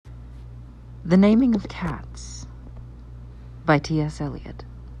The Naming of Cats by T.S. Eliot.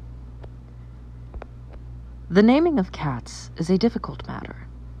 The naming of cats is a difficult matter.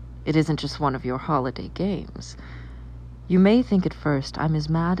 It isn't just one of your holiday games. You may think at first I'm as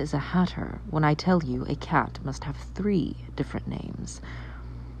mad as a hatter when I tell you a cat must have 3 different names.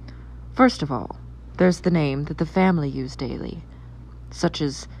 First of all, there's the name that the family use daily, such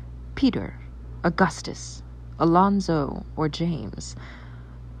as Peter, Augustus, Alonzo, or James,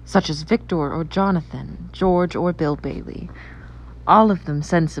 such as Victor or Jonathan, George or Bill Bailey, all of them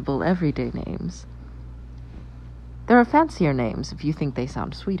sensible everyday names. There are fancier names if you think they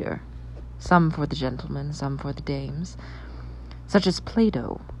sound sweeter, some for the gentlemen, some for the dames, such as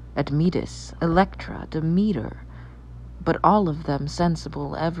Plato, Admetus, Electra, Demeter, but all of them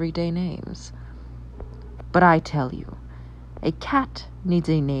sensible everyday names. But I tell you, a cat needs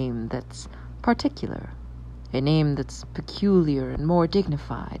a name that's particular, a name that's peculiar and more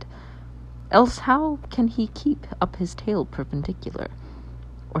dignified. Else how can he keep up his tail perpendicular,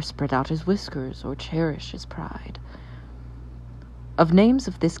 or spread out his whiskers, or cherish his pride? Of names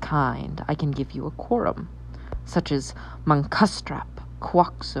of this kind I can give you a quorum, such as Munkustrap,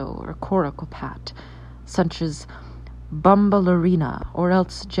 Quaxo, or Coracopat, such as Bumbalurina, or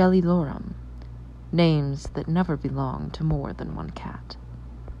else Jellylorum, names that never belong to more than one cat.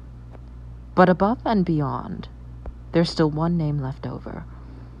 But above and beyond, there's still one name left over,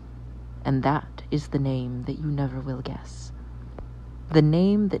 and that is the name that you never will guess. The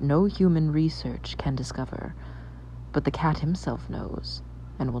name that no human research can discover, but the cat himself knows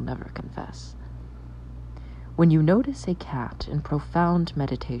and will never confess. When you notice a cat in profound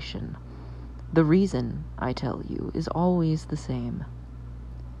meditation, the reason, I tell you, is always the same.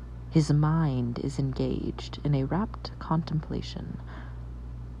 His mind is engaged in a rapt contemplation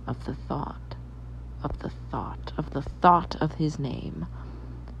of the thought, of the thought, of the thought of his name,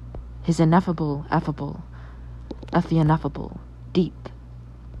 his ineffable, effable, effianeffable, deep,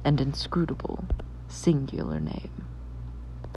 and inscrutable, singular name.